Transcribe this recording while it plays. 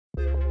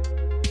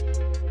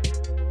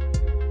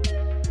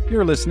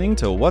You're listening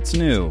to What's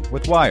New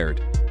with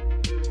Wired.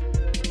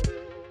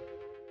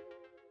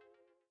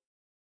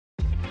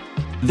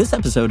 This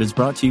episode is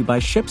brought to you by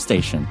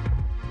ShipStation.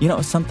 You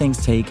know, some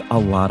things take a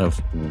lot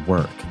of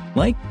work,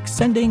 like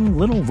sending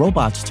little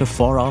robots to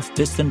far-off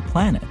distant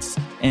planets.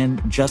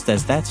 And just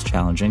as that's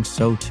challenging,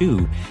 so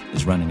too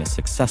is running a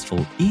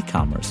successful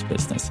e-commerce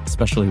business,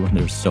 especially when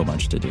there's so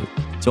much to do.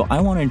 So I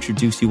want to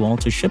introduce you all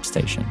to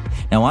ShipStation.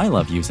 Now, I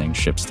love using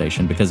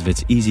ShipStation because of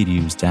its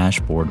easy-to-use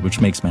dashboard,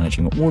 which makes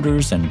managing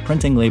orders and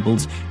printing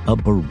labels a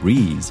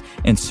breeze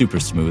and super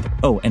smooth.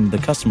 Oh, and the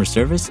customer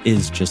service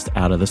is just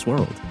out of this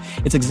world.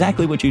 It's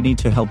exactly what you need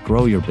to help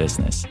grow your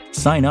business.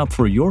 Sign up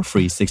for your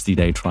free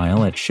 60-day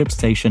trial at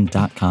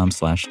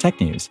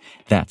shipstation.com/technews.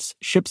 That's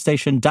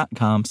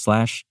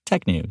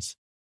shipstation.com/technews.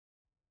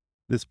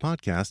 This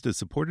podcast is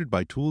supported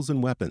by Tools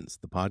and Weapons,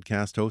 the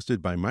podcast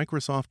hosted by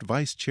Microsoft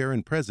Vice Chair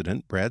and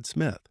President Brad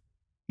Smith.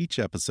 Each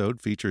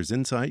episode features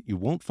insight you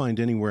won't find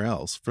anywhere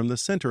else from the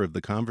center of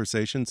the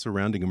conversation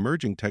surrounding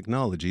emerging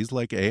technologies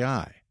like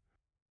AI.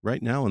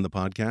 Right now on the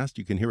podcast,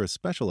 you can hear a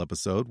special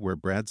episode where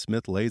Brad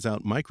Smith lays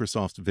out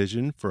Microsoft's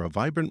vision for a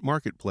vibrant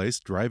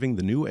marketplace driving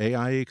the new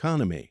AI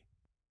economy.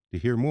 To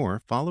hear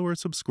more, follow or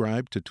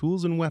subscribe to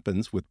Tools and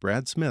Weapons with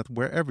Brad Smith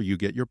wherever you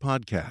get your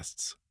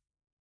podcasts.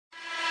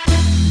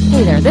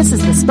 Hey there, this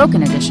is the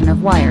spoken edition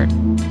of Wired.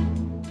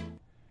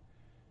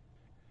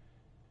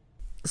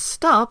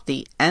 Stop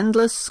the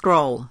endless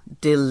scroll.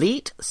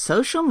 Delete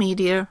social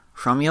media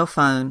from your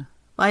phone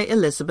by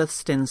Elizabeth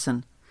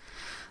Stinson.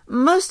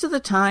 Most of the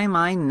time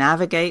I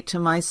navigate to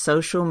my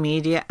social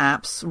media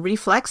apps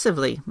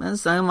reflexively,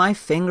 as though my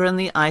finger and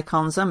the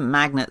icons are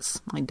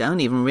magnets. I don't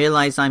even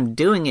realize I'm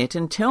doing it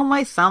until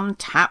my thumb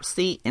taps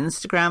the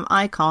Instagram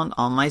icon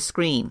on my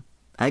screen.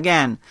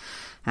 Again,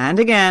 and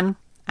again,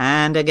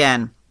 and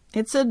again.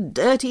 It's a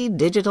dirty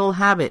digital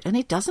habit, and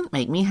it doesn't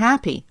make me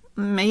happy.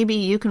 Maybe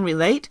you can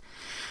relate?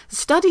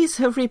 Studies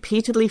have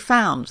repeatedly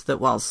found that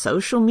while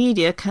social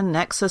media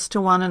connects us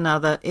to one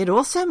another, it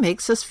also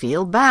makes us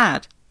feel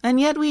bad. And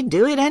yet we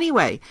do it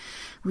anyway.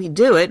 We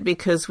do it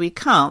because we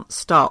can't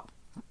stop.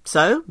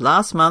 So,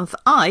 last month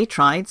I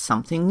tried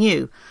something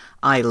new.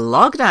 I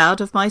logged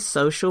out of my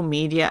social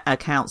media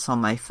accounts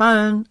on my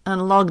phone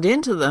and logged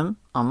into them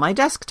on my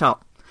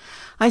desktop.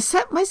 I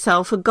set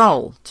myself a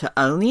goal to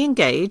only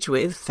engage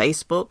with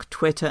Facebook,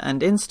 Twitter,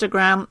 and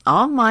Instagram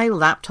on my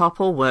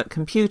laptop or work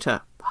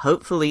computer,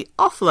 hopefully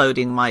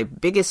offloading my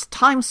biggest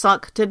time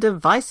suck to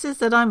devices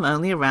that I'm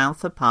only around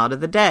for part of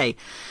the day.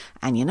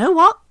 And you know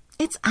what?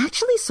 It's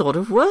actually sort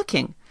of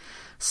working.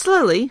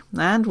 Slowly,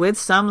 and with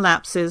some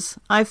lapses,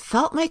 I've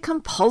felt my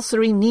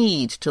compulsory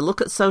need to look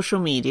at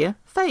social media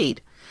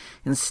fade.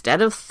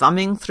 Instead of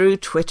thumbing through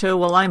Twitter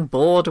while I'm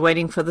bored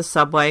waiting for the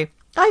subway,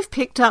 I've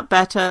picked up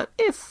better,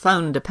 if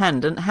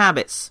phone-dependent,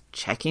 habits,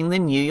 checking the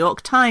New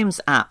York Times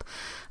app,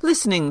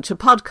 listening to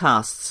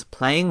podcasts,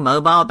 playing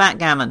mobile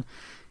backgammon.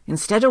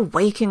 Instead of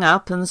waking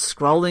up and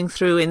scrolling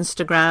through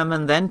Instagram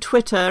and then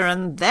Twitter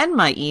and then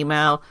my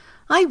email,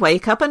 I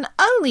wake up and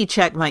only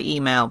check my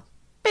email.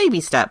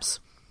 Baby steps.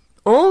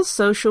 All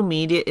social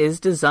media is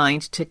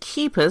designed to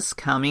keep us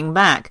coming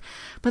back,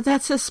 but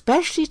that's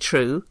especially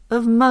true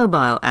of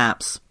mobile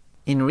apps.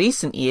 In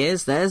recent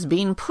years, there's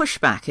been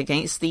pushback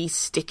against the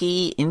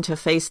sticky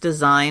interface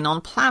design on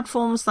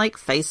platforms like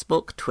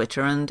Facebook,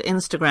 Twitter, and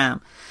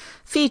Instagram.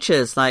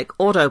 Features like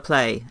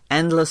autoplay,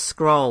 endless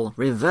scroll,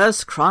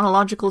 reverse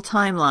chronological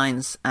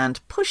timelines, and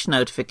push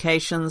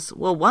notifications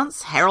were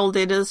once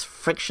heralded as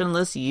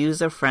frictionless,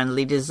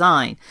 user-friendly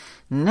design.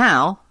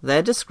 Now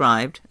they're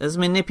described as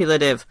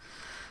manipulative.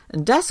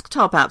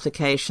 Desktop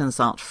applications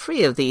aren't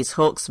free of these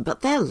hooks,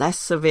 but they're less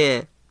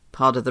severe.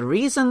 Part of the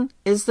reason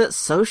is that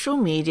social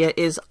media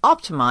is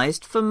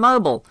optimized for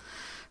mobile.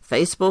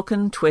 Facebook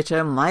and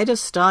Twitter might have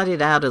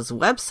started out as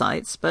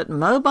websites, but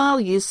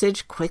mobile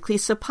usage quickly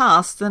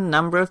surpassed the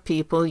number of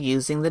people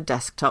using the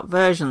desktop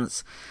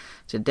versions.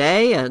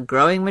 Today, a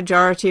growing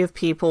majority of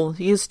people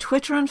use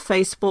Twitter and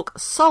Facebook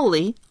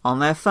solely on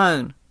their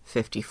phone,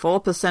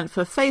 54%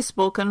 for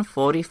Facebook and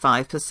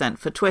 45%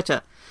 for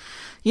Twitter.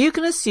 You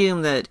can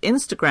assume that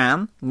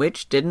Instagram,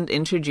 which didn't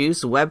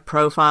introduce web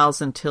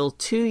profiles until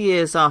 2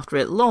 years after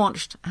it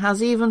launched,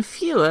 has even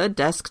fewer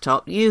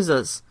desktop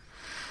users.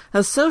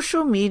 As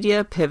social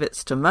media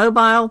pivots to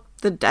mobile,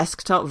 the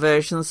desktop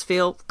versions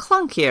feel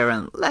clunkier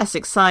and less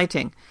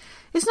exciting.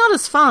 It's not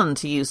as fun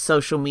to use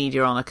social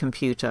media on a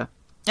computer.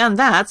 And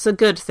that's a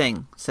good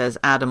thing, says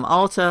Adam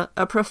Alter,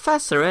 a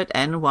professor at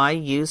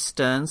NYU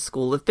Stern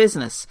School of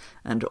Business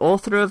and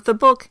author of the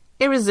book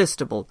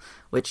Irresistible,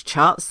 which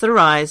charts the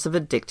rise of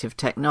addictive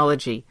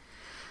technology.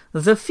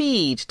 The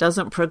feed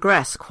doesn't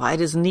progress quite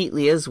as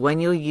neatly as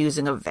when you're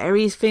using a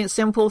very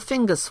simple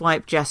finger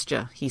swipe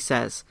gesture, he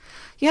says.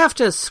 You have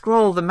to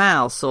scroll the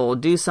mouse or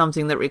do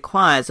something that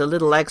requires a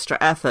little extra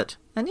effort,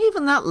 and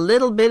even that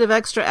little bit of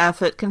extra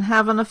effort can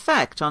have an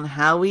effect on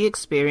how we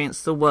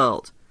experience the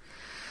world.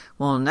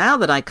 Well, now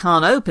that I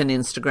can't open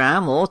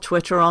Instagram or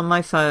Twitter on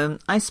my phone,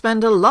 I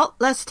spend a lot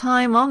less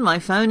time on my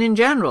phone in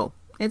general.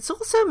 it's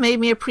also made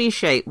me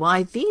appreciate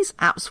why these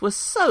apps were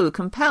so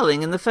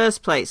compelling in the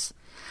first place.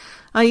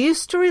 I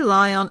used to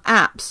rely on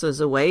apps as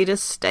a way to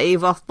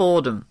stave off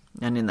boredom,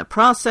 and in the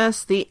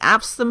process, the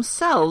apps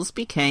themselves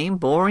became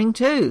boring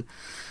too.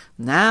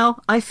 Now,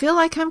 I feel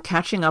like I'm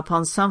catching up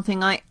on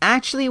something I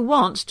actually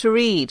want to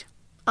read.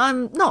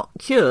 I'm not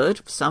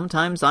cured.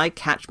 Sometimes I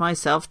catch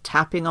myself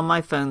tapping on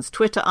my phone's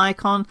Twitter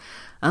icon,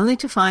 only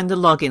to find the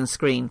login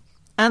screen.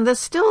 And there's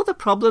still the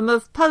problem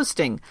of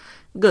posting.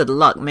 Good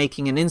luck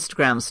making an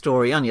Instagram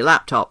story on your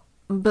laptop.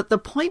 But the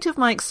point of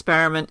my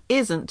experiment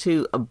isn't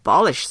to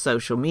abolish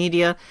social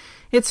media,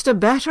 it's to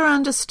better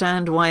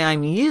understand why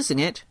I'm using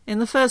it in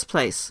the first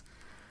place.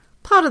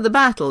 Part of the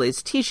battle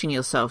is teaching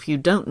yourself you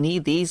don't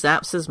need these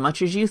apps as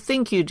much as you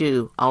think you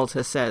do,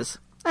 Alta says.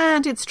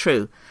 And it's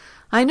true.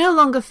 I no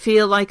longer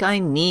feel like I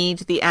need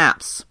the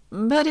apps,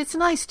 but it's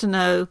nice to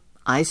know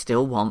I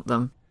still want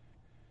them.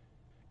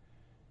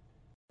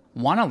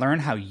 Want to learn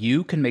how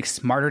you can make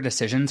smarter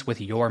decisions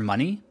with your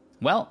money?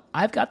 Well,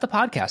 I've got the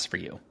podcast for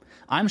you.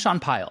 I'm Sean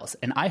Piles,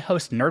 and I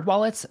host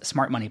NerdWallet's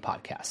Smart Money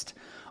Podcast.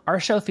 Our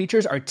show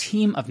features our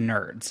team of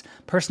nerds,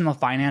 personal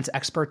finance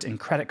experts in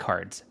credit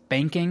cards,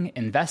 banking,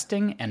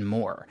 investing, and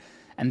more.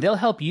 And they'll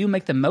help you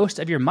make the most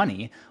of your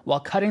money while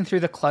cutting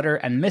through the clutter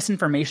and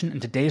misinformation in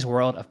today's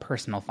world of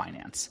personal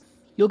finance.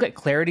 You'll get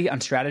clarity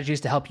on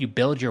strategies to help you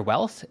build your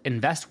wealth,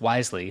 invest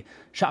wisely,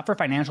 shop for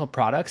financial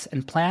products,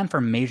 and plan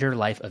for major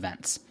life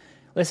events.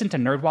 Listen to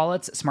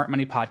NerdWallet's Smart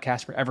Money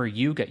Podcast wherever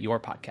you get your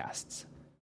podcasts.